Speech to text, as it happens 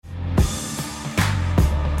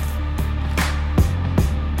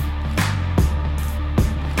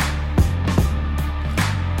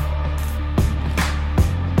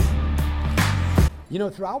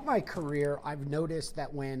Throughout my career, I've noticed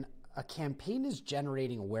that when a campaign is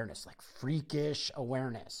generating awareness, like freakish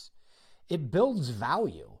awareness, it builds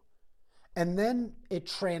value. And then it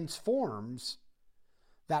transforms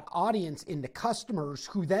that audience into customers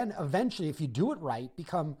who then eventually, if you do it right,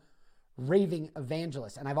 become raving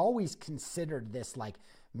evangelists. And I've always considered this like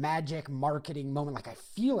magic marketing moment. Like I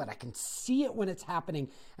feel it, I can see it when it's happening.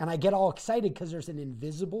 And I get all excited because there's an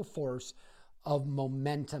invisible force of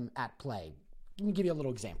momentum at play. Let me give you a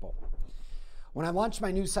little example. When I launched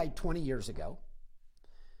my new site 20 years ago,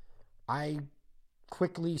 I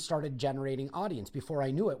quickly started generating audience. Before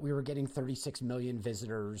I knew it, we were getting 36 million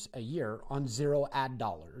visitors a year on zero ad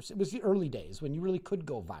dollars. It was the early days when you really could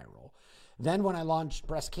go viral. Then when I launched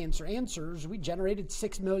Breast Cancer Answers, we generated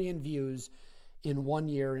 6 million views in 1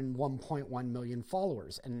 year and 1.1 million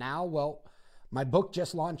followers. And now, well, my book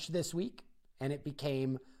just launched this week and it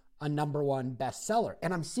became a #1 bestseller.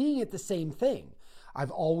 And I'm seeing it the same thing.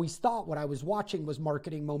 I've always thought what I was watching was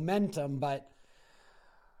marketing momentum, but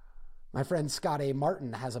my friend Scott A.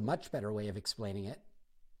 Martin has a much better way of explaining it.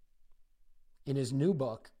 In his new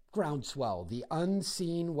book, Groundswell, The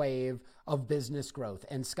Unseen Wave of Business Growth.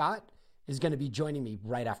 And Scott is going to be joining me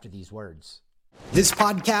right after these words. This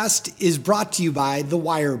podcast is brought to you by the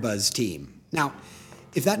WireBuzz team. Now,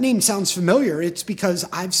 if that name sounds familiar, it's because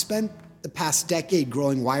I've spent the past decade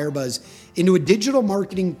growing WireBuzz into a digital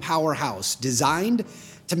marketing powerhouse designed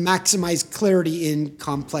to maximize clarity in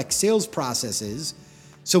complex sales processes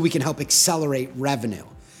so we can help accelerate revenue.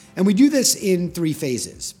 And we do this in 3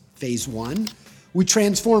 phases. Phase 1, we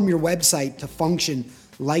transform your website to function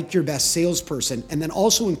like your best salesperson, and then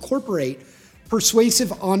also incorporate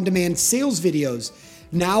persuasive on-demand sales videos.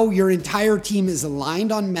 Now your entire team is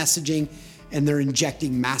aligned on messaging and they're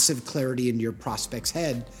injecting massive clarity into your prospect's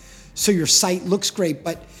head. So your site looks great,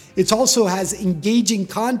 but it also has engaging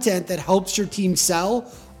content that helps your team sell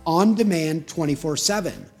on demand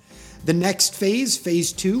 24/7. The next phase,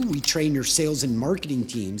 phase 2, we train your sales and marketing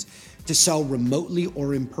teams to sell remotely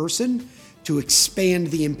or in person to expand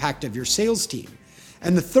the impact of your sales team.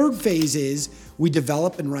 And the third phase is we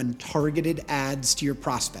develop and run targeted ads to your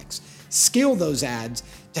prospects. Scale those ads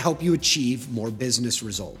to help you achieve more business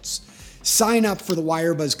results. Sign up for the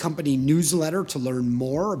WireBuzz Company newsletter to learn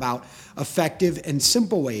more about effective and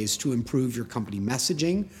simple ways to improve your company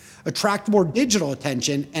messaging, attract more digital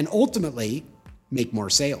attention, and ultimately make more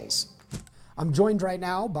sales. I'm joined right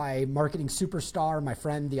now by marketing superstar, my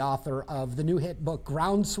friend, the author of the new hit book,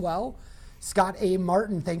 Groundswell, Scott A.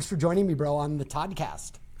 Martin. Thanks for joining me, bro, on the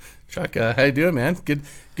Toddcast. Shaka, how you doing, man? Good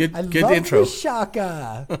I love intro. The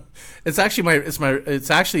Shaka. It's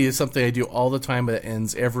actually something I do all the time. That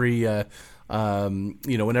ends every,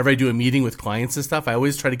 whenever I do a meeting with clients and stuff. I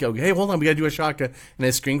always try to go, hey, hold on, we gotta do a Shaka, and I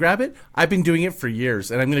screen grab it. I've been doing it for years,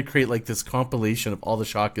 and I'm gonna create like this compilation of all the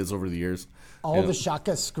Shakas over the years. All the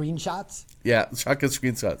Shaka screenshots? Yeah, Shaka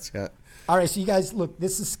screenshots, yeah. All right, so you guys, look,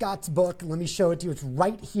 this is Scott's book. Let me show it to you. It's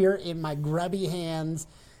right here in my grubby hands,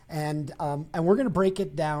 and we're going to break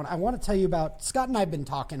it down. I want to tell you about, Scott and I have been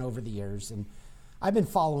talking over the years, and I've been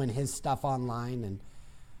following his stuff online,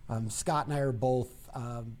 and Scott and I are both,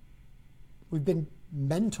 we've been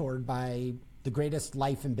mentored by the greatest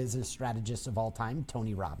life and business strategist of all time,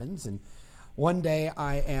 Tony Robbins, and one day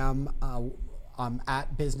I am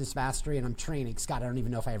at Business Mastery, and I'm training. Scott, I don't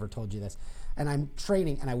even know if I ever told you this. And I'm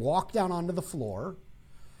training, and I walk down onto the floor,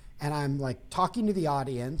 and I'm like talking to the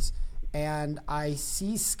audience, and I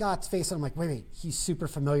see Scott's face, and I'm like, wait, he's super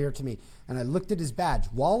familiar to me. And I looked at his badge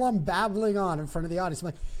while I'm babbling on in front of the audience. I'm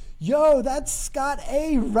like, yo, that's Scott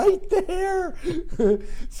A. right there.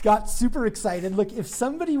 Scott's super excited. Look, if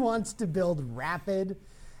somebody wants to build rapid,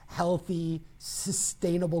 healthy,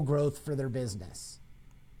 sustainable growth for their business,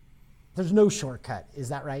 there's no shortcut. Is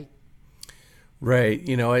that right? Right.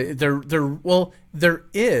 There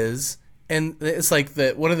is, and it's like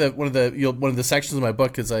one of the sections of my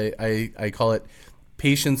book is I call it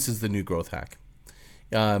patience is the new growth hack.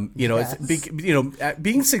 Yes.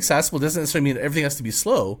 Being successful doesn't necessarily mean everything has to be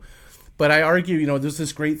slow, but I argue, there's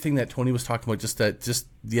this great thing that Tony was talking about just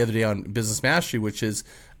the other day on Business Mastery, which is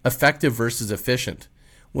effective versus efficient.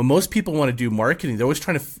 When most people want to do marketing, they're always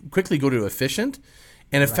trying to quickly go to efficient.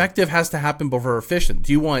 And effective has to happen before efficient.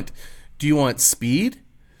 Do you want speed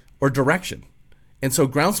or direction? And so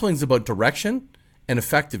groundswelling is about direction and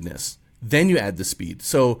effectiveness. Then you add the speed.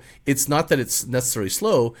 So it's not that it's necessarily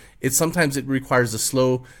slow. It's sometimes it requires a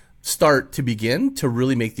slow start to begin to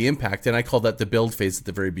really make the impact. And I call that the build phase at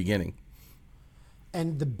the very beginning.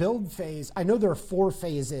 And the build phase, I know there are 4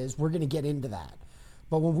 phases. We're going to get into that.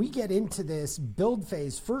 But when we get into this build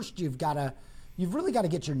phase, first you've really got to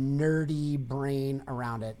get your nerdy brain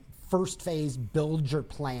around it. first phase, build your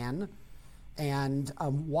plan. And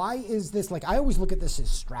why is this, like, I always look at this as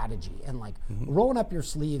strategy and like rolling up your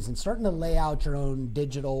sleeves and starting to lay out your own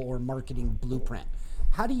digital or marketing blueprint.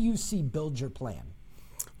 How do you see build your plan?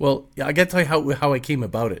 Well, I got to tell you how I came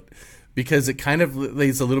about it, because it kind of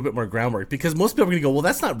lays a little bit more groundwork, because most people are going to go, well,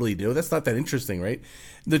 that's not really new. That's not that interesting, right?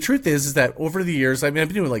 The truth is that over the years, I mean, I've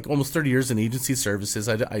been doing like almost 30 years in agency services.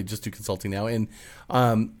 I just do consulting now. And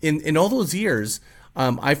in all those years,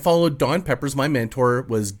 I followed Don Peppers. My mentor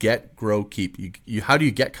was get, grow, keep. How do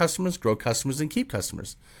you get customers, grow customers, and keep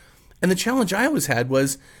customers? And the challenge I always had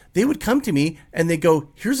was they would come to me and they go,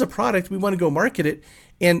 here's a product, we want to go market it.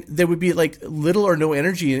 And there would be like little or no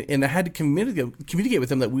energy. And I had to communicate with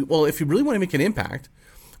them that, if you really want to make an impact,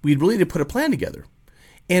 we'd really need to put a plan together.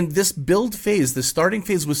 And this build phase, the starting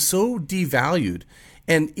phase, was so devalued.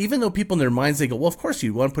 And even though people in their minds, they go, well, of course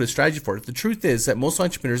you want to put a strategy for it. The truth is that most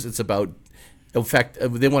entrepreneurs, it's about effect.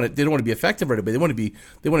 They don't want to be effective right away. They want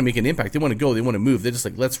to make an impact. They want to go. They want to move. They're just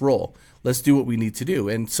like, let's roll. Let's do what we need to do.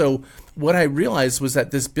 And so what I realized was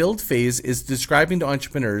that this build phase is describing to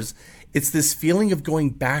entrepreneurs, it's this feeling of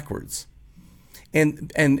going backwards.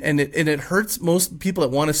 And it hurts most people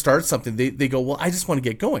that want to start something. They go, well, I just want to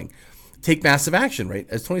get going. Take massive action, right?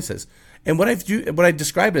 As Tony says. And what I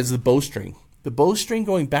describe it as the bowstring. The bowstring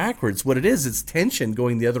going backwards, what it is, it's tension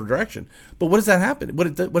going the other direction. But what does that happen?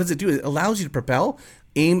 What does it do? It allows you to propel,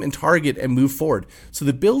 aim, and target and move forward. So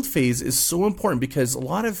the build phase is so important, because a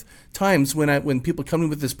lot of times when people come in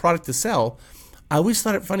with this product to sell, I always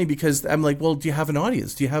thought it funny, because I'm like, well, do you have an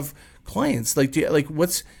audience? Do you have clients? Like, they're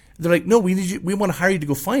like, no, we need you. We want to hire you to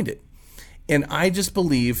go find it. And I just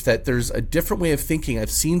believe that there's a different way of thinking.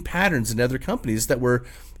 I've seen patterns in other companies that were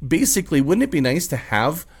basically, wouldn't it be nice to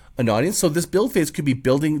have an audience? So this build phase could be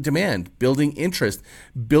building demand, building interest,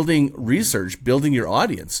 building research, building your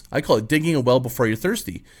audience. I call it digging a well before you're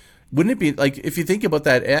thirsty. Wouldn't it be like, if you think about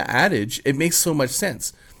that adage, it makes so much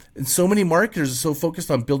sense. And so many marketers are so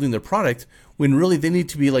focused on building their product, when really they need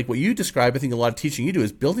to be like what you describe. I think a lot of teaching you do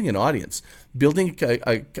is building an audience, building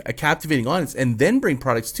a captivating audience, and then bring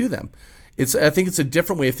products to them. I think it's a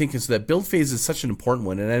different way of thinking. So that build phase is such an important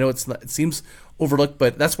one. And I know it seems overlooked,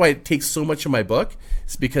 but that's why it takes so much of my book.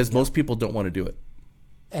 It's because most people don't want to do it.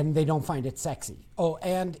 And they don't find it sexy. Oh,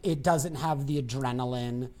 and it doesn't have the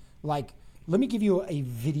adrenaline. Like, let me give you a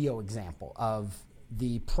video example of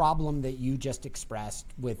the problem that you just expressed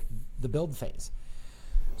with the build phase.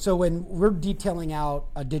 So when we're detailing out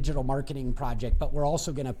a digital marketing project, but we're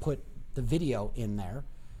also going to put the video in there,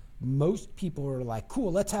 most people are like,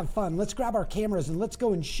 cool, let's have fun. Let's grab our cameras and let's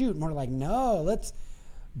go and shoot. And we're like, no, let's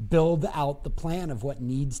build out the plan of what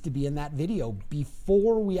needs to be in that video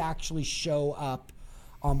before we actually show up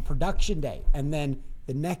on production day. And then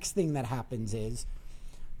the next thing that happens is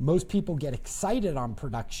most people get excited on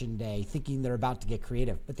production day thinking they're about to get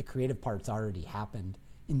creative, but the creative part's already happened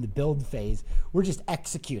in the build phase. We're just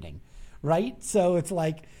executing, right? So it's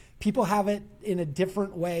like people have it in a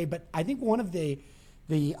different way, but I think one of the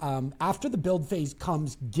after the build phase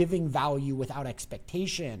comes giving value without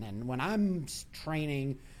expectation. And when I'm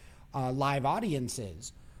training live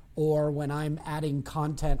audiences, or when I'm adding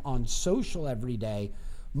content on social every day,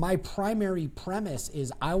 my primary premise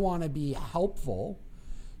is I want to be helpful,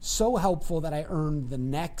 so helpful that I earn the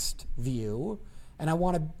next view. And I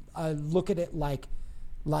want to look at it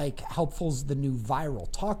like helpful's the new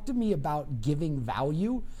viral. Talk to me about giving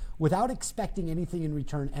value without expecting anything in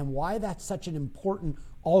return, and why that's such an important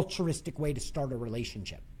altruistic way to start a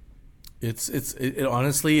relationship. It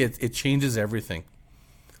honestly changes everything.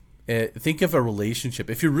 Think of a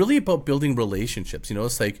relationship. If you're really about building relationships,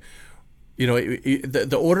 it's like,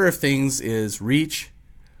 the order of things is reach,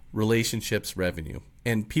 relationships, revenue.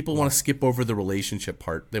 And people want to skip over the relationship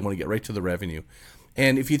part. They want to get right to the revenue.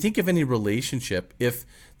 And if you think of any relationship, if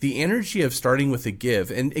the energy of starting with a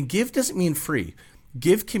give, and give doesn't mean free.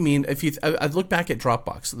 Give can mean, I look back at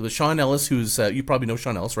Dropbox, the Sean Ellis, who's, you probably know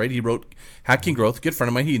Sean Ellis, right? He wrote Hacking Growth, good friend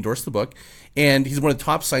of mine. He endorsed the book, and he's one of the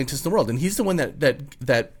top scientists in the world. And he's the one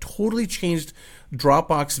that totally changed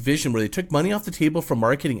Dropbox vision, where they took money off the table from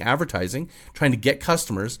marketing, advertising, trying to get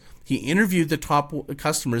customers. He interviewed the top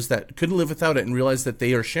customers that couldn't live without it and realized that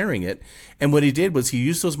they are sharing it. And what he did was he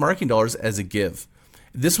used those marketing dollars as a give.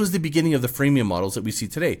 This was the beginning of the freemium models that we see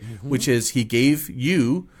today, which is he gave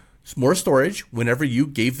you more storage whenever you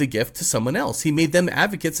gave the gift to someone else. He made them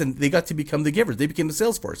advocates, and they got to become the givers. They became the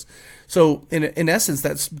sales force. So in essence,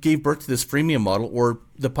 that gave birth to this freemium model, or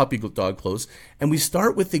the puppy dog clothes. And we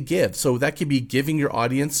start with the give. So that could be giving your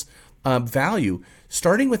audience value.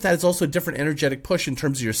 Starting with that is also a different energetic push in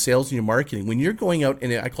terms of your sales and your marketing. When you're going out,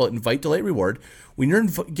 and I call it invite, delight, reward, when you're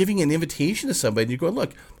giving an invitation to somebody and you're going,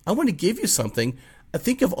 look, I want to give you something.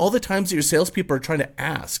 Think of all the times that your salespeople are trying to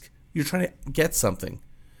ask. You're trying to get something.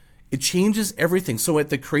 It changes everything. So at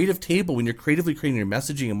the creative table, when you're creatively creating your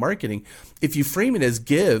messaging and marketing, if you frame it as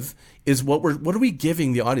give, is what are we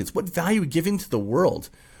giving the audience? What value are we giving to the world?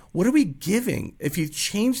 What are we giving? If you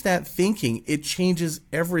change that thinking, it changes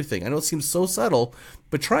everything. I know it seems so subtle,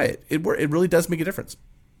 but try it. It really does make a difference.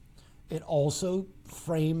 It also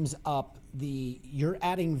frames up you're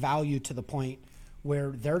adding value to the point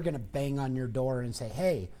where they're going to bang on your door and say,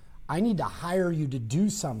 hey, I need to hire you to do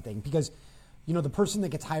something, because the person that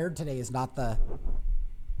gets hired today is not the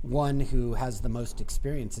one who has the most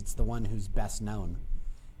experience. It's the one who's best known.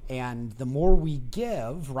 And the more we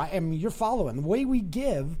give, right? I mean, you're following. The way we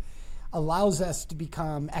give allows us to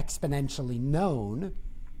become exponentially known.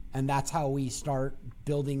 And that's how we start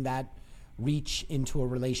building that reach into a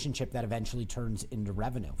relationship that eventually turns into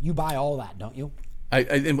revenue. You buy all that, don't you?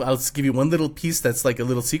 I'll just give you one little piece that's like a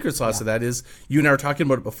little secret sauce of that is, you and I were talking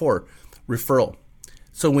about it before, referral.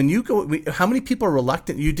 So when you go, how many people are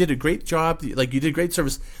reluctant? You did a great job, like you did great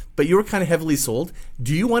service, but you were kind of heavily sold.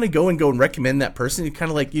 Do you want to go and recommend that person? You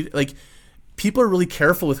kind of like people are really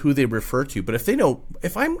careful with who they refer to. But if they know,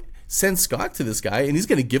 if I'm send Scott to this guy and he's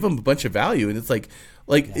going to give him a bunch of value, and it's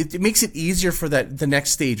it makes it easier for the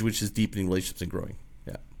next stage, which is deepening relationships and growing.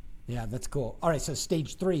 Yeah. Yeah, that's cool. All right, so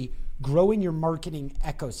stage 3, growing your marketing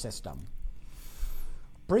ecosystem.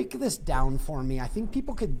 Break this down for me. I think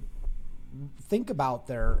people could think about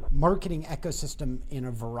their marketing ecosystem in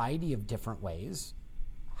a variety of different ways.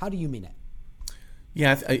 How do you mean it?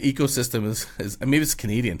 Yeah, ecosystem is maybe it's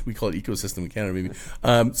Canadian. We call it ecosystem in Canada,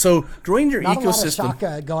 maybe. So growing your Not ecosystem. A lot of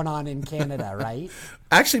shaka going on in Canada, right?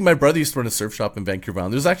 Actually, my brother used to run a surf shop in Vancouver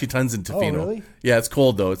Island. There's actually tons in Tofino. Oh, really? Yeah, it's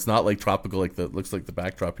cold though. It's not like tropical like looks like the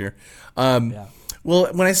backdrop here.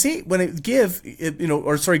 Well, when I give,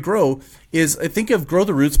 grow, is I think of grow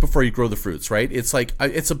the roots before you grow the fruits, right? It's like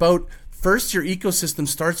it's about first your ecosystem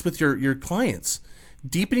starts with your clients,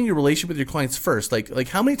 deepening your relationship with your clients first. Like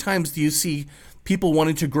how many times do you see people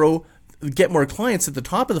wanting to get more clients at the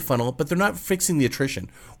top of the funnel, but they're not fixing the attrition,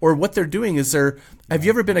 or what they're doing is have you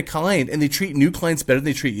ever been a client and they treat new clients better than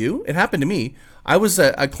they treat you? It happened to me. I was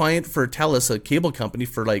a client for TELUS, a cable company,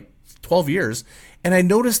 for like 12 years. And I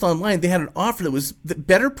noticed online they had an offer that was the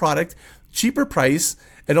better product, cheaper price,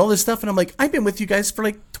 and all this stuff. And I'm like, I've been with you guys for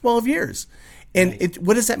like 12 years. And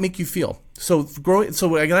what does that make you feel? So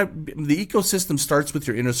the ecosystem starts with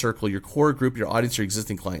your inner circle, your core group, your audience, your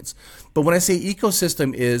existing clients. But when I say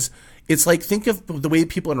ecosystem it's like, think of the way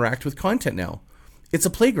people interact with content now. It's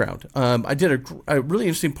a playground. I did a really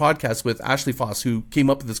interesting podcast with Ashley Foss, who came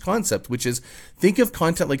up with this concept, which is think of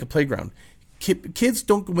content like a playground. Kids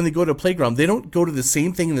don't, when they go to a playground, they don't go to the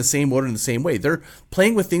same thing in the same order in the same way. They're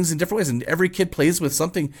playing with things in different ways, and every kid plays with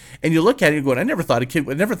something. And you look at it and you're going, I never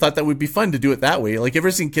thought that would be fun to do it that way. Like,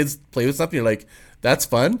 ever seen kids play with something? You're like, that's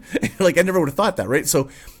fun. Like, I never would have thought that, right? So,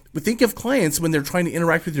 but think of clients when they're trying to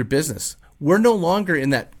interact with your business. We're no longer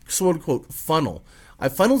in that quote unquote funnel.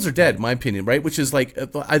 Funnels are dead, in my opinion, right? Which is like,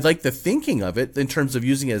 I like the thinking of it in terms of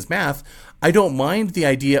using it as math. I don't mind the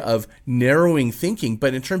idea of narrowing thinking,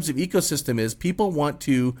 but in terms of ecosystem is people want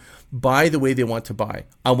to buy the way they want to buy.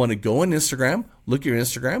 I want to go on Instagram, look at your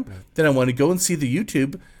Instagram. Right. Then I want to go and see the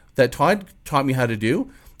YouTube that Todd taught me how to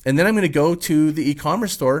do. And then I'm going to go to the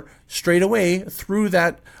e-commerce store straight away through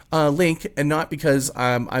that link, and not because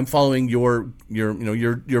I'm following your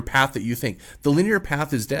path that you think. The linear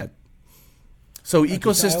path is dead. So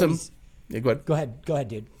ecosystem. Go ahead. Go ahead,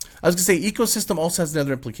 dude. I was going to say ecosystem also has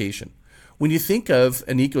another implication. When you think of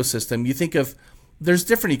an ecosystem, you think of there's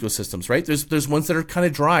different ecosystems, right? There's ones that are kind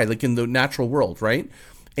of dry, like in the natural world, right?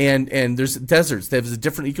 And there's deserts. There's a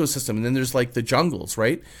different ecosystem, and then there's like the jungles,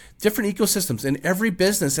 right? Different ecosystems, and every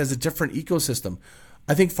business has a different ecosystem.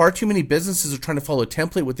 I think far too many businesses are trying to follow a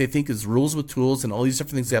template, what they think is rules with tools and all these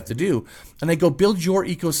different things they have to do. And I go, build your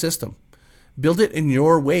ecosystem. Build it in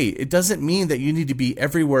your way. It doesn't mean that you need to be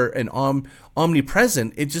everywhere and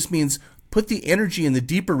omnipresent. It just means put the energy in the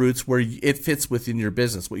deeper roots where it fits within your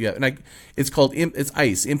business. What you have, it's called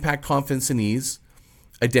ICE: impact, confidence, and ease,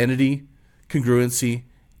 identity, congruency,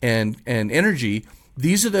 and energy.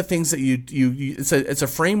 These are the things that you it's a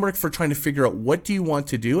framework for trying to figure out what do you want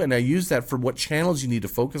to do, and I use that for what channels you need to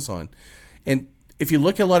focus on. And if you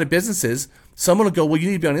look at a lot of businesses, someone will go, well, you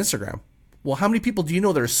need to be on Instagram. Well, how many people do you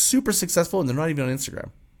know that are super successful and they're not even on Instagram?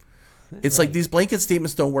 It's right. Like these blanket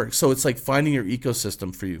statements don't work. So it's like finding your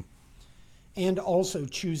ecosystem for you. And also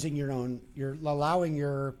choosing your own, you're allowing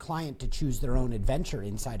your client to choose their own adventure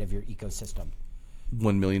inside of your ecosystem.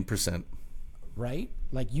 1,000,000%. Right?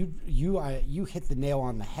 Like you hit the nail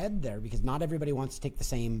on the head there, because not everybody wants to take the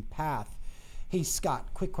same path. Hey, Scott,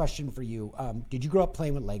 quick question for you. Did you grow up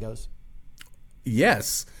playing with Legos?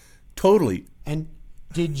 Yes, totally. And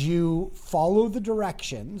did you follow the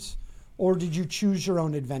directions, or did you choose your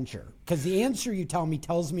own adventure? Because the answer you tell me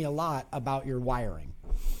tells me a lot about your wiring.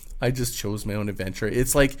 I just chose my own adventure.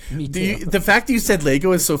 It's like Me too. the fact that you said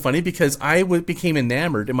Lego is so funny, because I became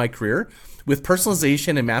enamored in my career with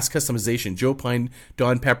personalization and mass customization. Joe Pine,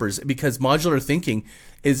 Don Peppers, because modular thinking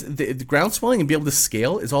is the groundswelling and be able to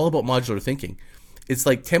scale is all about modular thinking. It's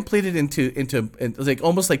like templated into like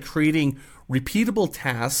almost like creating repeatable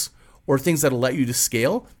tasks or things that'll let you to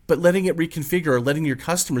scale, but letting it reconfigure or letting your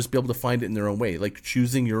customers be able to find it in their own way, like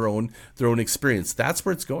choosing their own experience. That's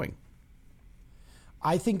where it's going.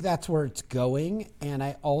 I think that's where it's going. And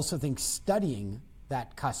I also think studying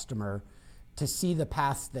that customer to see the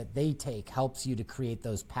paths that they take helps you to create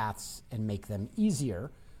those paths and make them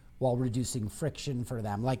easier while reducing friction for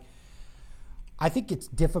them. Like, I think it's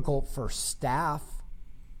difficult for staff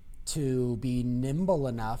to be nimble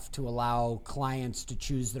enough to allow clients to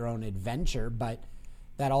choose their own adventure, but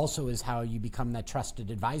that also is how you become that trusted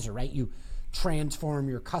advisor, right? You transform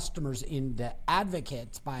your customers into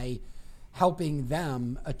advocates by helping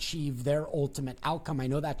them achieve their ultimate outcome. I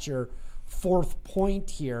know that's your fourth point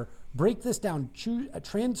here. Break this down.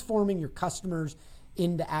 Transforming your customers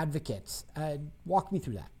into advocates. Walk me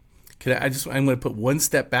through that. I'm going to put one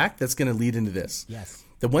step back. That's going to lead into this. Yes.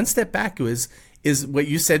 The one step back is what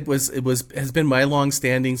you said has been my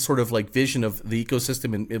long-standing sort of like vision of the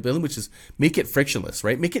ecosystem and building, which is make it frictionless,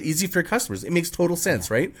 right? Make it easy for your customers. It makes total sense,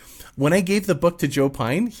 right? When I gave the book to Joe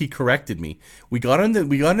Pine, he corrected me. We got on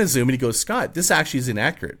a Zoom and he goes, "Scott, this actually is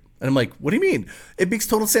inaccurate." And I'm like, "What do you mean? It makes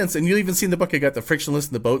total sense." And you'll even see in the book I got the frictionless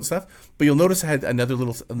and the boat and stuff. But you'll notice I had another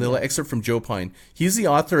little excerpt from Joe Pine. He's the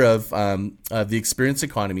author of The Experience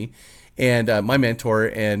Economy, and my mentor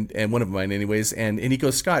and one of mine, anyways. And he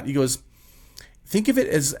goes, "Scott," he goes, "think of it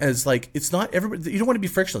as like, it's not everybody, you don't want to be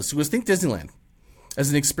frictionless." He goes, "Think Disneyland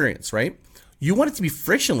as an experience, right? You want it to be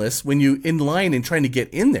frictionless when you in line and trying to get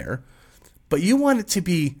in there, but you want it to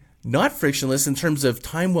be not frictionless in terms of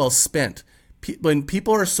time well spent. When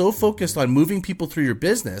people are so focused on moving people through your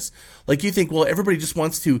business, like you think, well, everybody just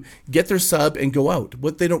wants to get their sub and go out.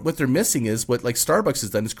 What they're missing is what like Starbucks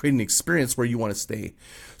has done, is creating an experience where you want to stay.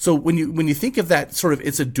 So when you think of that sort of,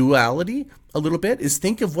 it's a duality a little bit, is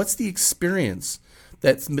think of what's the experience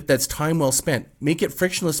that's time well spent. Make it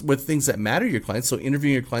frictionless with things that matter to your clients. So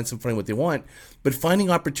interviewing your clients and finding what they want, but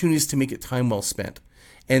finding opportunities to make it time well spent.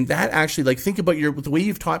 And that actually, like, think about the way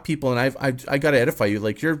you've taught people. And I got to edify you,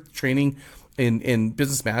 like your training in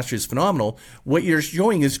Business Mastery is phenomenal. What you're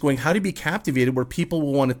showing is going how to be captivated where people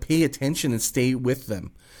will want to pay attention and stay with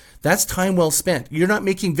them. That's time well spent. You're not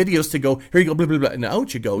making videos to go, here you go, blah, blah, blah, and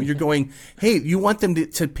out you go. You're going, hey, you want them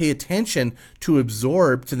to pay attention, to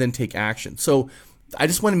absorb, to then take action. So I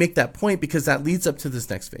just want to make that point because that leads up to this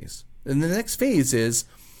next phase. And the next phase is,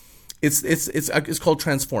 it's called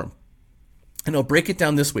transform. And I'll break it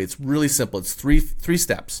down this way. It's really simple. It's three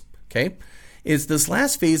steps, okay? This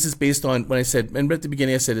last phase is based on, when I said, and at the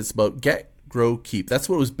beginning I said it's about get, grow, keep. That's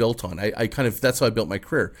what it was built on. That's how I built my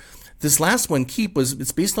career. This last one, keep,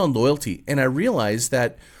 it's based on loyalty. And I realized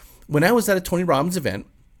that when I was at a Tony Robbins event,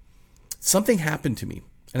 something happened to me.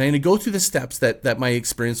 And I'm going to go through the steps that my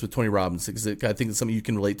experience with Tony Robbins, because I think it's something you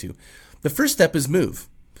can relate to. The first step is move.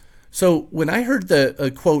 So when I heard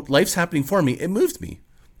the quote, "Life's happening for me," it moved me.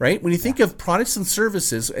 Right? When you think of products and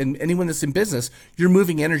services and anyone that's in business, you're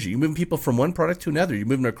moving energy. You're moving people from one product to another. You're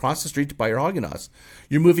moving across the street to buy your Haagen-Dazs.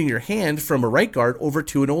 You're moving your hand from a Right Guard over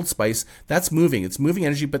to an Old Spice. That's moving. It's moving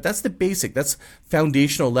energy, but that's the basic. That's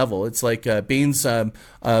foundational level. It's like Bain's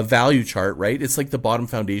value chart, right? It's like the bottom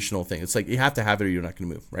foundational thing. It's like you have to have it or you're not going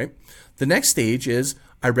to move, right? The next stage is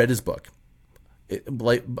I read his book.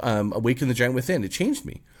 Awaken the Giant Within. It changed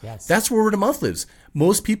me. Yes. That's where word of mouth lives.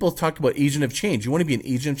 Most people talk about agent of change. You want to be an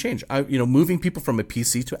agent of change. Moving people from a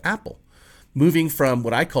PC to Apple, moving from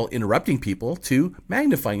what I call interrupting people to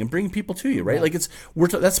magnifying and bringing people to you. Right? Like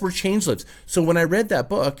that's where change lives. So when I read that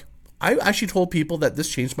book, I actually told people that this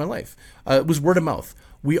changed my life. It was word of mouth.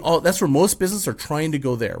 That's where most businesses are trying to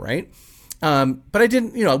go there. Right? But I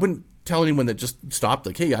didn't. I wouldn't tell anyone that just stopped,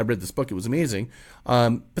 like, hey, I read this book, it was amazing.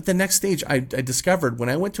 But the next stage I discovered when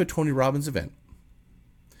I went to a Tony Robbins event,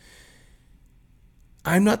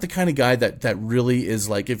 I'm not the kind of guy that really is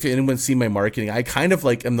like, if anyone's seen my marketing, I kind of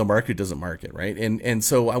like am the marketer who doesn't market, right? And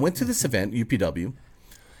so I went to this event, UPW,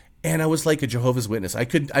 And I was like a Jehovah's Witness. I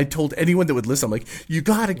told anyone that would listen, I'm like, you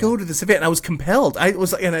got to go to this event. And I was compelled.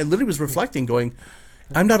 And I literally was reflecting going,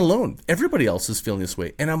 I'm not alone. Everybody else is feeling this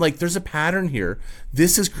way. And I'm like, there's a pattern here.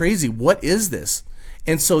 This is crazy. What is this?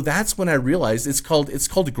 And so that's when I realized it's called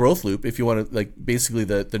a growth loop. If you want to, like, basically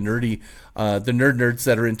the nerdy, the nerds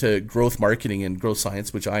that are into growth marketing and growth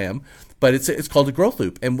science, which I am, but it's called a growth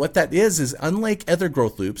loop. And what that is unlike other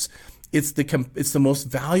growth loops, it's the most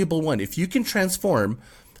valuable one. If you can transform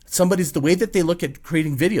somebody's, the way that they look at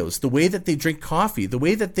creating videos, the way that they drink coffee, the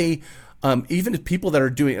way that they, even people that are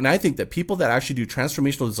doing, and I think that people that actually do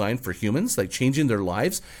transformational design for humans, like changing their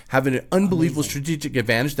lives, have an unbelievable strategic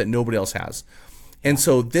advantage that nobody else has. And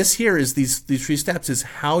so this here is these 3 steps is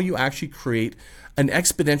how you actually create an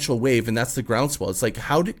exponential wave, and that's the groundswell. It's like,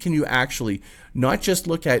 can you actually not just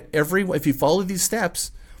look at if you follow these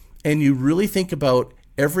steps and you really think about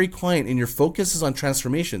every client and your focus is on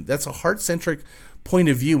transformation, that's a heart-centric point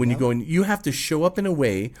of view when you go and you have to show up in a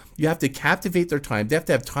way, you have to captivate their time, they have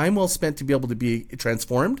to have time well spent to be able to be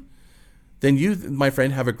transformed, then you, my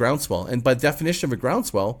friend, have a groundswell. And by definition of a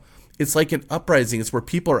groundswell, it's like an uprising. It's where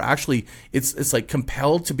people are actually, it's like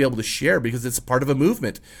compelled to be able to share because it's part of a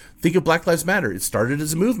movement. Think of Black Lives Matter. It started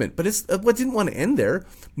as a movement, but it's what didn't want to end there.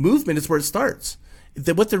 Movement is where it starts.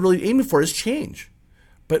 What they're really aiming for is change.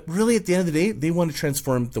 But really, at the end of the day, they want to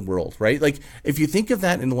transform the world, right? Like, if you think of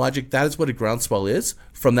that in logic, that is what a groundswell is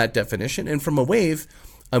from that definition. And from a wave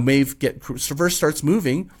first starts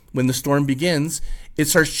moving when the storm begins. It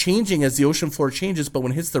starts changing as the ocean floor changes, but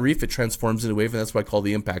when it hits the reef, it transforms into a wave, and that's what I call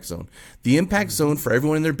the impact zone. The impact zone for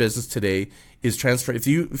everyone in their business today is transfer. If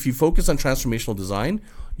you focus on transformational design,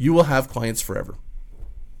 you will have clients forever.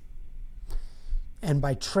 And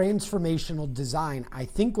by transformational design, I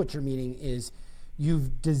think what you're meaning is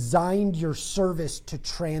you've designed your service to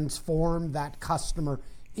transform that customer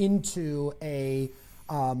into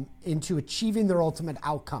achieving their ultimate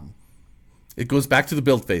outcome. It goes back to the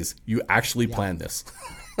build phase. You actually planned this.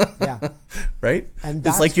 Yeah. Right? And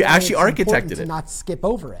it's like you actually architected it. To not skip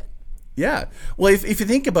over it. Yeah. Well, if you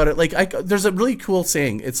think about it, like there's a really cool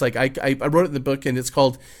saying. It's like I wrote it in the book, and it's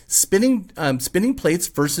called spinning plates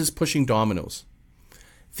versus pushing dominoes.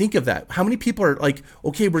 Think of that. How many people are like,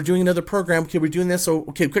 okay, we're doing another program. Okay, we're doing this. So,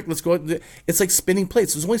 okay, quick, let's go. It's like spinning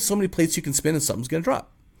plates. There's only so many plates you can spin and something's going to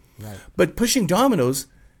drop. Right. But pushing dominoes,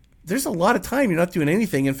 there's a lot of time. You're not doing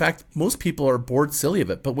anything. In fact, most people are bored silly of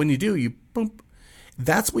it. But when you do, you boom.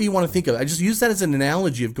 That's what you want to think of. I just use that as an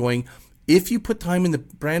analogy of going, if you put time in the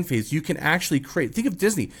brand phase, you can actually create. Think of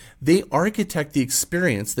Disney. They architect the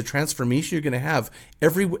experience, the transformation you're going to have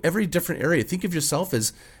every different area. Think of yourself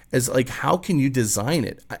as like, how can you design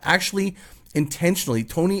it? Actually,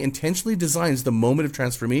 Tony intentionally designs the moment of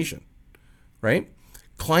transformation, right?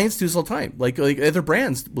 Clients do this all the time. Like other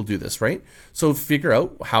brands will do this, right? So figure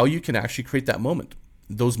out how you can actually create that moment,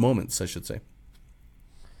 those moments, I should say.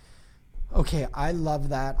 Okay, I love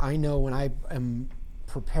that. I know when I am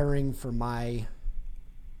preparing for my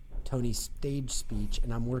Tony stage speech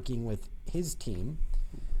and I'm working with his team,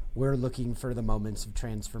 we're looking for the moments of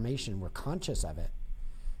transformation. We're conscious of it.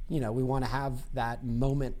 You know, we want to have that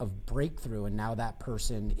moment of breakthrough, and now that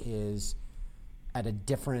person is at a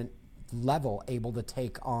different level, able to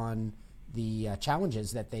take on the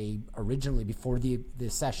challenges that they originally, before the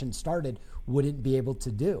session started, wouldn't be able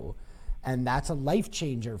to do. And that's a life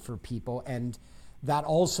changer for people. And that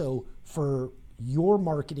also, for your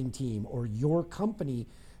marketing team or your company,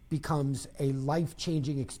 becomes a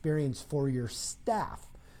life-changing experience for your staff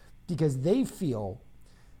because they feel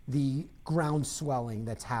the ground swelling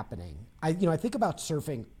that's happening. I think about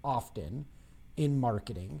surfing often in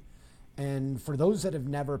marketing. And for those that have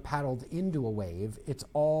never paddled into a wave, it's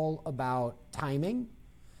all about timing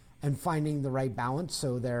and finding the right balance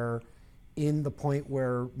so they're in the point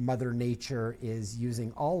where Mother Nature is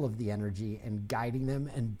using all of the energy and guiding them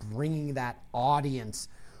and bringing that audience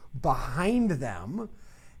behind them.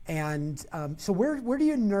 And so where do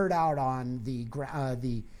you nerd out on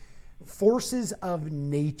the forces of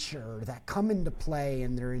nature that come into play,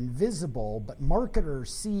 and they're invisible, but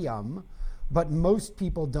marketers see them, but most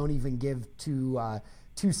people don't even give 2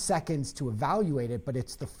 seconds to evaluate it, but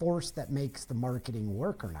it's the force that makes the marketing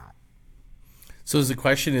work or not. So the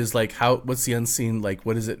question is like, what's the unseen, like,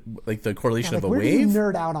 what is it, like the correlation of a where wave? Where do you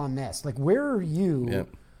nerd out on this? Like, where are you?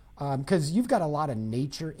 Because you've got a lot of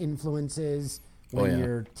nature influences when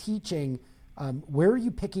you're teaching. Where are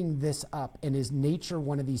you picking this up? And is nature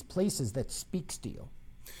one of these places that speaks to you?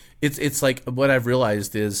 It's like, what I've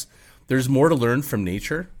realized is there's more to learn from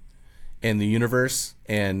nature and the universe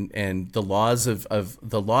and the laws of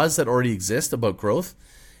the laws that already exist about growth.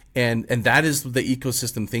 And that is the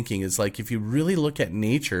ecosystem thinking. Is like, if you really look at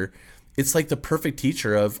nature, it's like the perfect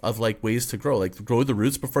teacher of like ways to grow, like grow the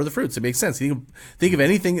roots before the fruits. It makes sense. Think of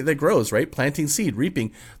anything that grows, right? Planting seed,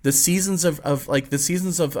 reaping. The seasons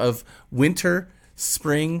of winter,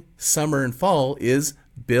 spring, summer, and fall is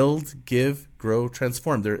build, give, grow,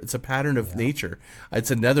 transform. It's a pattern of nature.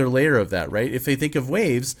 It's another layer of that, right? If they think of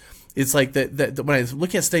waves, it's like that when I was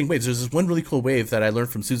looking at studying waves, there's this one really cool wave that I learned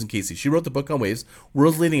from Susan Casey. She wrote the book on waves,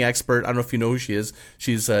 world's leading expert. I don't know if you know who she is.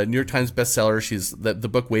 She's a New York Times bestseller. The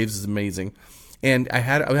book Waves is amazing. And I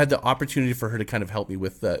had the opportunity for her to kind of help me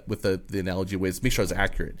with the analogy of waves, make sure I was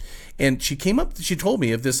accurate. And she told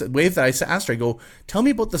me of this wave that I asked her, I go, tell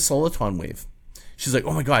me about the soliton wave. She's like,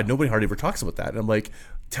 oh my God, nobody hardly ever talks about that. And I'm like,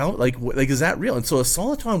 is that real? And so a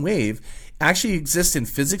soliton wave actually exists in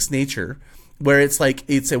physics nature, where it's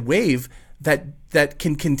a wave that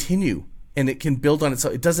can continue and it can build on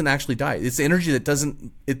itself. It doesn't actually die. It's energy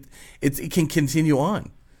that it can continue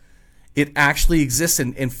on. It actually exists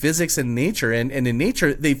in physics and nature. And in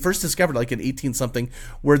nature, they first discovered like in 18 something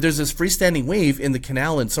where there's this freestanding wave in the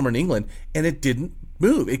canal in somewhere in England, and it didn't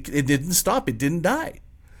move. It didn't stop. It didn't die.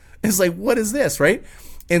 It's like, what is this, right?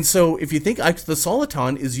 And so if you think the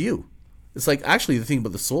soliton is you, it's like actually the thing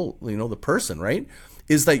about the soul, the person, right?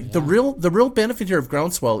 Is like the real benefit here of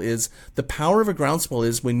groundswell is the power of a groundswell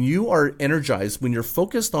is when you are energized, when you're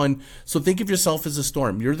focused on. So think of yourself as a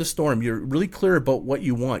storm. You're the storm. You're really clear about what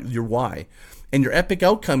you want, your why. And your epic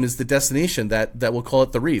outcome is the destination that we'll call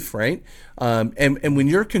it the reef, right? And when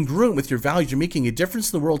you're congruent with your values, you're making a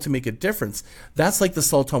difference in the world to make a difference. That's like the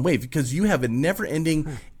soliton wave, because you have a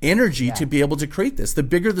never-ending energy to be able to create this. The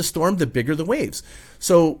bigger the storm, the bigger the waves.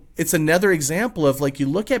 So it's another example of like, you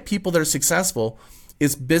look at people that are successful.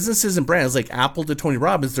 It's businesses and brands like Apple to Tony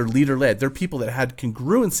Robbins. They're leader-led. They're people that had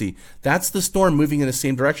congruency. That's the storm moving in the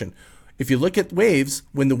same direction. If you look at waves,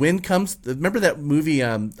 when the wind comes, remember that movie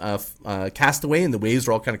Castaway, and the waves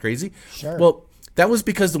were all kind of crazy? Sure. Well, that was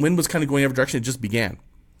because the wind was kind of going every direction. It just began.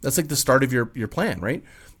 That's like the start of your plan, right?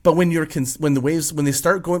 But when the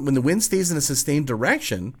wind stays in a sustained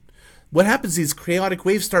direction, what happens? These chaotic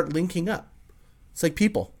waves start linking up. It's like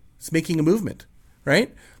people. It's making a movement,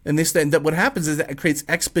 right? And what happens is that it creates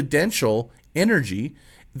exponential energy.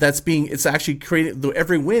 It's actually created.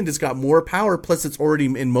 Every wind has got more power, plus it's already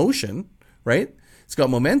in motion, right? It's got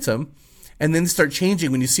momentum, and then they start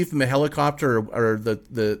changing. When you see from a helicopter or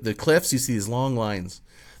the cliffs, you see these long lines.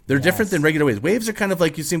 They're different than regular waves. Waves are kind of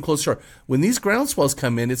like you see them close shore. When these ground swells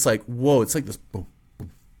come in, it's like, whoa! It's like this boom,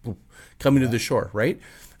 boom, boom, coming to the shore, right?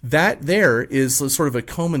 That there is sort of a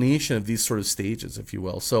culmination of these sort of stages, if you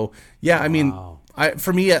will. So yeah, I mean. I'm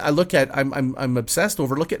obsessed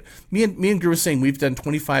over. Look at me and Guru saying we've done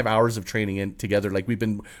 25 hours of training together. Like we've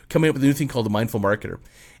been coming up with a new thing called the Mindful Marketer,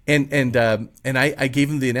 and I gave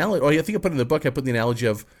him the analogy. Oh, I think I put it in the book. I put the analogy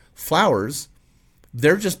of flowers.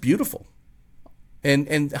 They're just beautiful,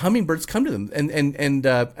 and hummingbirds come to them.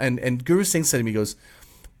 And Guru Singh said to me, he goes,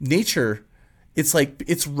 nature. It's like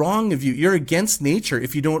it's wrong of you. You're against nature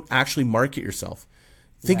if you don't actually market yourself.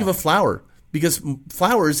 Think of a flower. Because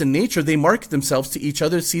flowers in nature, they market themselves to each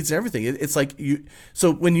other, seeds and everything. It's like you.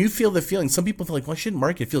 So when you feel the feeling, some people feel like, well, I shouldn't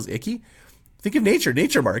market. It feels icky. Think of nature.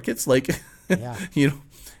 Nature markets, like,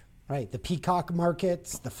 Right. The peacock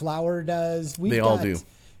markets, the flower does. They all do.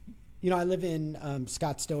 I live in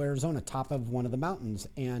Scottsdale, Arizona, top of one of the mountains.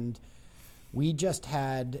 And we just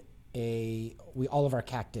had all of our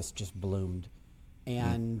cactus just bloomed.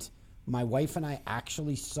 And my wife and I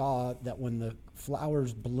actually saw that when the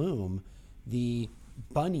flowers bloom, the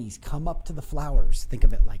bunnies come up to the flowers. Think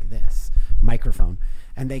of it like this microphone.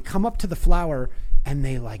 And they come up to the flower and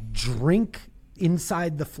they like drink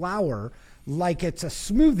inside the flower like it's a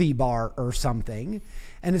smoothie bar or something.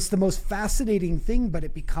 And it's the most fascinating thing, but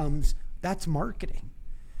that's marketing.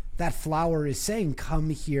 That flower is saying, come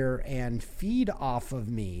here and feed off of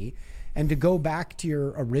me. And to go back to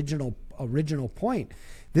your original point,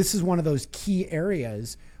 this is one of those key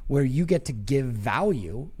areas where you get to give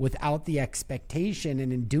value without the expectation.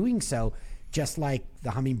 And in doing so, just like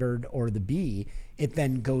the hummingbird or the bee, it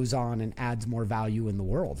then goes on and adds more value in the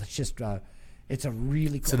world. It's just, it's a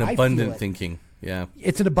really cool. It's an abundant thinking. Yeah.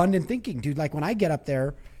 It's an abundant thinking, dude. Like when I get up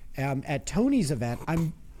there at Tony's event,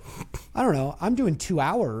 I'm doing 2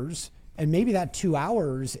 hours, and maybe that 2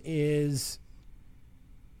 hours is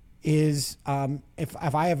if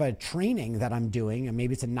I have a training that I'm doing, and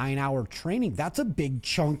maybe it's a 9-hour training, that's a big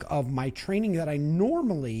chunk of my training that I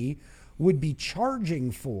normally would be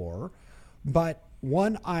charging for. But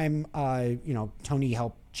one, Tony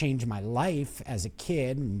helped change my life as a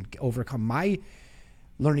kid and overcome my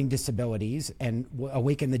learning disabilities and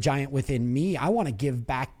Awaken the Giant Within Me. I want to give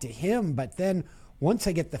back to him. But then once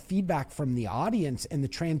I get the feedback from the audience and the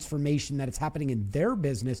transformation that is happening in their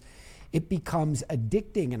business, it becomes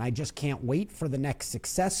addicting, and I just can't wait for the next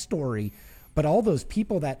success story. But all those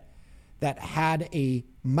people that had a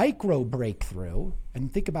micro breakthrough,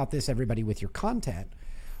 and think about this, everybody, with your content,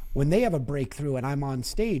 when they have a breakthrough and I'm on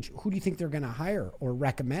stage, who do you think they're going to hire or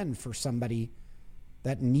recommend for somebody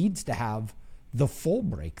that needs to have the full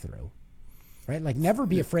breakthrough? Right? Like, never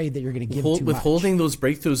be afraid that you're going to give too much. Withholding those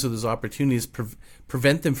breakthroughs or those opportunities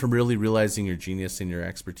prevent them from really realizing your genius and your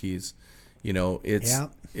expertise. You know,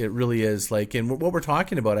 it really is like, and what we're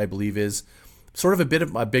talking about, I believe, is sort of a bit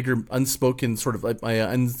of a bigger unspoken sort of like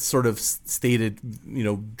my stated, you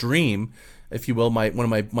know, dream, if you will. My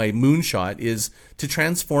moonshot is to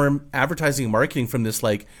transform advertising and marketing from this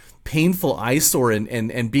like painful eyesore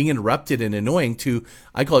and being interrupted and annoying to,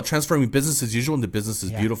 I call it transforming business as usual into business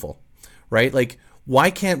as beautiful, right? Like,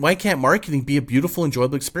 why can't marketing be a beautiful,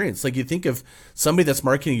 enjoyable experience? Like, you think of somebody that's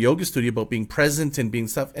marketing a yoga studio about being present and being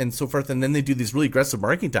stuff and so forth, and then they do these really aggressive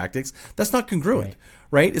marketing tactics. That's not congruent,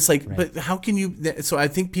 right? It's like, but how can you? So I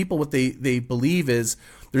think people, what they believe is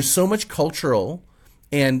there's so much cultural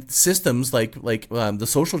and systems like the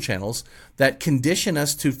social channels that condition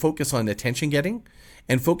us to focus on attention getting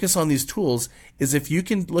and focus on these tools. Is if you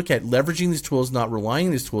can look at leveraging these tools, not relying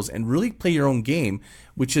on these tools, and really play your own game,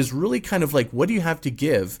 which is really kind of like, what do you have to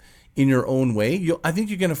give in your own way? I think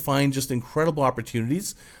you're going to find just incredible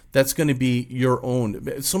opportunities that's going to be your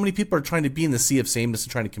own. So many people are trying to be in the sea of sameness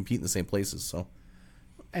and trying to compete in the same places. So,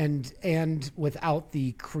 and without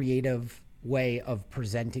the creative way of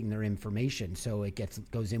presenting their information, so it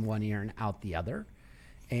goes in one ear and out the other.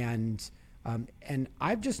 And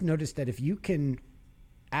I've just noticed that if you can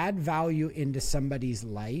add value into somebody's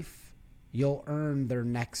life, you'll earn their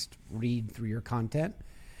next read through your content.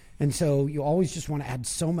 And so you always just want to add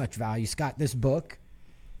so much value. Scott, this book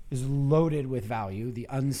is loaded with value. The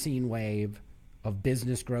Unseen Wave of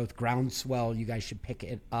Business Growth, Groundswell. You guys should pick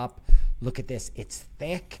it up. Look at this. It's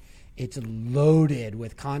thick. It's loaded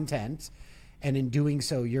with content. And in doing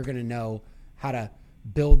so, you're going to know how to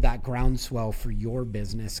build that groundswell for your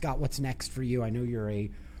business. Scott, what's next for you? I know you're a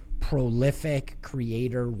prolific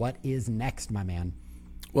creator. What is next, my man?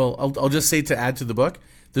 Well, I'll just say, to add to the book,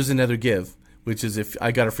 there's another give, which is, if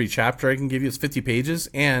I got a free chapter I can give you, it's 50 pages.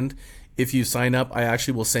 And if you sign up, I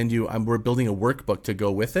actually will send you, we're building a workbook to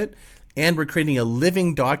go with it. And we're creating a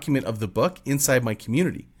living document of the book inside my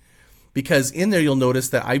community. Because in there, you'll notice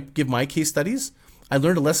that I give my case studies. I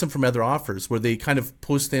learned a lesson from other authors where they kind of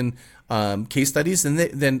post in case studies, and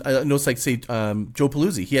then I noticed, like, say, Joe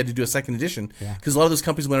Paluzzi, he had to do a second edition because a lot of those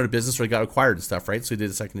companies went out of business or got acquired and stuff, right? So he did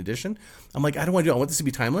a second edition. I'm like, I don't want to do it. I want this to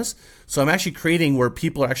be timeless. So I'm actually creating where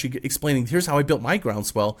people are actually explaining, here's how I built my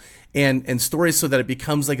groundswell, and stories, so that it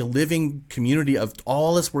becomes like a living community of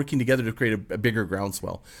all us working together to create a bigger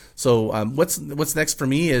groundswell. So what's next for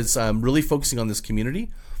me is really focusing on this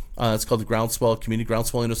community. It's called the Groundswell Community,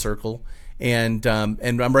 Groundswell Inner Circle. And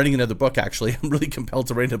I'm writing another book, actually. I'm really compelled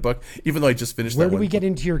to write a book, even though I just finished that one. Where do we get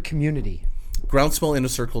into your community?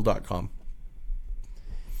 GroundswellInnerCircle.com.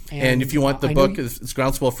 And if you want the book, it's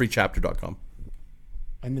GroundswellFreeChapter.com.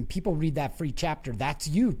 And then people read that free chapter. That's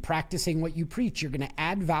you practicing what you preach. You're going to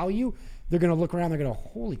add value. They're going to look around. They're going to,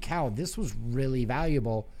 holy cow, this was really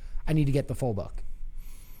valuable. I need to get the full book.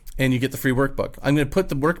 And you get the free workbook. I'm going to put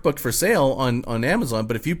the workbook for sale on Amazon,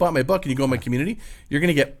 but if you bought my book and you go in my community, you're going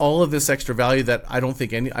to get all of this extra value that I don't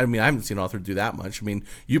think I haven't seen an author do that much. I mean,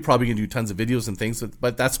 you're probably going to do tons of videos and things,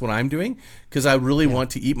 but that's what I'm doing because I really want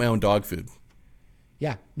to eat my own dog food.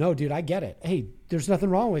 Yeah. No, dude, I get it. Hey, there's nothing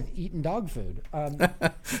wrong with eating dog food.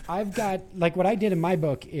 I've got, like, what I did in my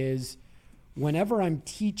book is whenever I'm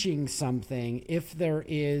teaching something, if there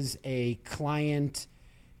is a client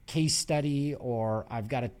case study or I've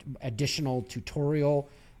got an additional tutorial,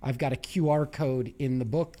 I've got a QR code in the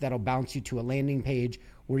book that'll bounce you to a landing page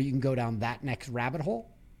where you can go down that next rabbit hole.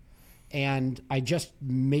 And I just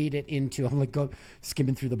made it into, I'm like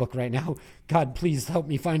skimming through the book right now. God, please help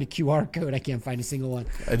me find a QR code. I can't find a single one.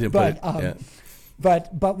 I didn't put it.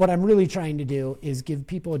 But what I'm really trying to do is give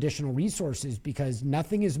people additional resources, because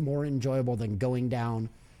nothing is more enjoyable than going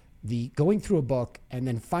through a book and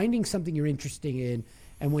then finding something you're interested in.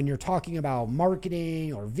 And when you're talking about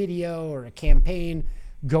marketing or video or a campaign,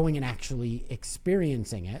 going and actually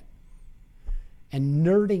experiencing it and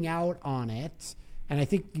nerding out on it. And I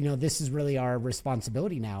think, this is really our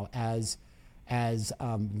responsibility now as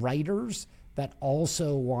writers that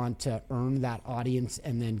also want to earn that audience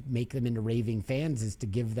and then make them into raving fans, is to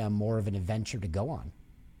give them more of an adventure to go on.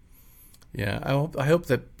 Yeah, I hope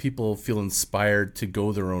that people feel inspired to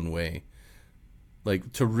go their own way,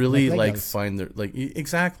 like to really like find their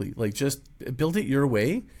exactly like just build it your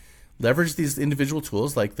way. Leverage these individual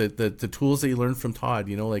tools, like the tools that you learned from Todd,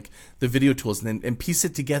 like the video tools, and piece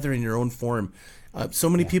it together in your own form. So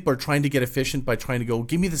many people are trying to get efficient by trying to go,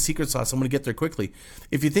 give me the secret sauce, I'm going to get there quickly.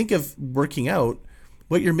 If you think of working out,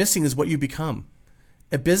 what you're missing is what you become.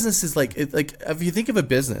 A business is like if you think of a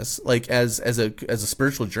business like as a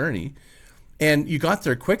spiritual journey, and you got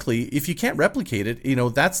there quickly, if you can't replicate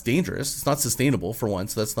it, that's dangerous. It's not sustainable for one.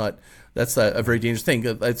 So that's a very dangerous thing.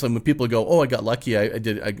 It's when people go, oh, I got lucky.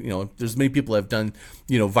 There's many people that have done,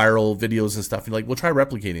 viral videos and stuff. And like, well, try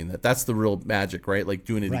replicating that. That's the real magic, right? Like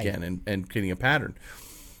doing it again and creating a pattern.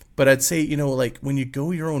 But I'd say, like when you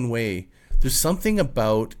go your own way, there's something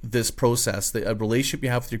about this process, a relationship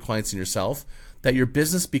you have with your clients and yourself, that your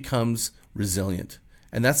business becomes resilient.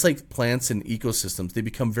 And that's like plants and ecosystems. They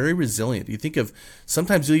become very resilient. You think of,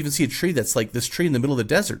 sometimes you'll even see a tree that's like this tree in the middle of the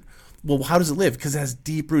desert. Well, how does it live? Because it has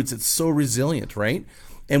deep roots. It's so resilient, right?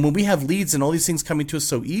 And when we have leads and all these things coming to us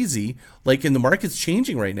so easy, like in the market's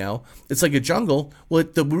changing right now, it's like a jungle. Well,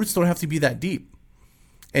 the roots don't have to be that deep.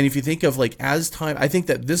 And if you think of like as time, I think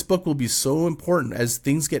that this book will be so important as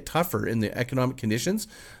things get tougher in the economic conditions,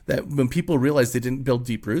 that when people realize they didn't build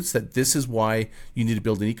deep roots, that this is why you need to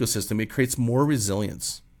build an ecosystem. It creates more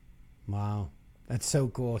resilience. Wow. That's so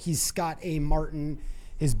cool. He's Scott A. Martin.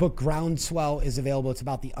 His book Groundswell is available. It's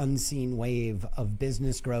about the unseen wave of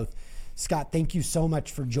business growth. Scott, thank you so much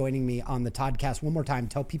for joining me on the Toddcast. One more time,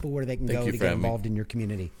 tell people where they can go to get involved in your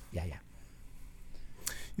community. Yeah.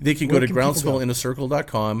 They can go to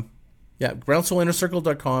groundswellinnercircle.com. Yeah,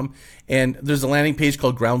 groundswellinnercircle.com. And there's a landing page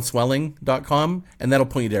called groundswelling.com, and that'll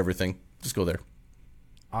point you to everything. Just go there.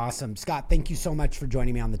 Awesome. Scott, thank you so much for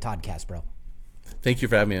joining me on the Toddcast, bro. Thank you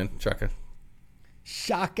for having me on, Shaka.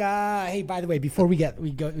 Shaka. Hey, by the way, before we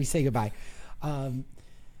say goodbye,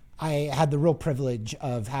 I had the real privilege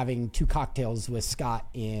of having 2 cocktails with Scott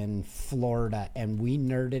in Florida, and we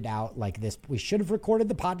nerded out like this. We should have recorded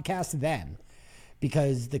the podcast then,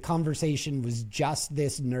 because the conversation was just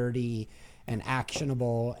this nerdy and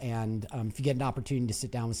actionable. And if you get an opportunity to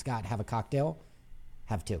sit down with Scott, have a cocktail,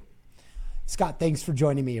 have 2. Scott, thanks for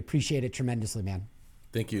joining me. Appreciate it tremendously, man.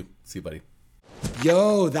 Thank you. See you, buddy.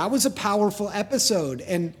 Yo, that was a powerful episode.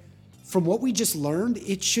 And from what we just learned,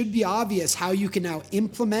 it should be obvious how you can now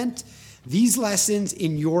implement these lessons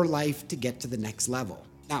in your life to get to the next level.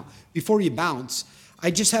 Now, before you bounce,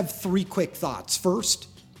 I just have 3 quick thoughts. First,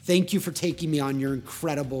 thank you for taking me on your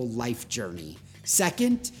incredible life journey.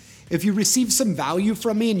 Second, if you receive some value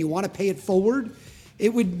from me and you want to pay it forward, it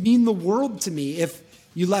would mean the world to me if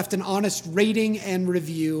you left an honest rating and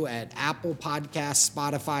review at Apple Podcasts,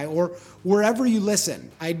 Spotify, or wherever you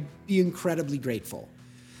listen. I'd be incredibly grateful.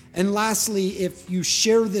 And lastly, if you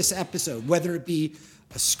share this episode, whether it be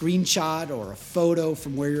a screenshot or a photo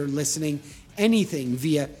from where you're listening, anything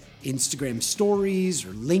via Instagram stories or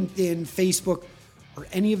LinkedIn, Facebook, or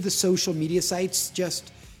any of the social media sites,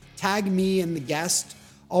 just tag me and the guest.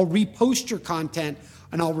 I'll repost your content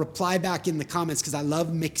and I'll reply back in the comments because I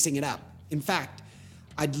love mixing it up. In fact,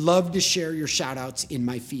 I'd love to share your shout outs in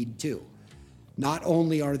my feed too. Not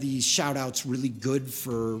only are these shout outs really good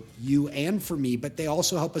for you and for me, but they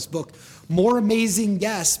also help us book more amazing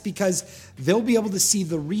guests because they'll be able to see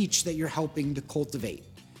the reach that you're helping to cultivate.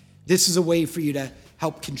 This is a way for you to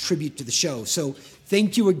help contribute to the show. So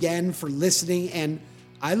thank you again for listening, and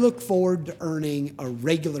I look forward to earning a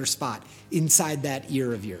regular spot inside that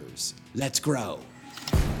ear of yours. Let's grow.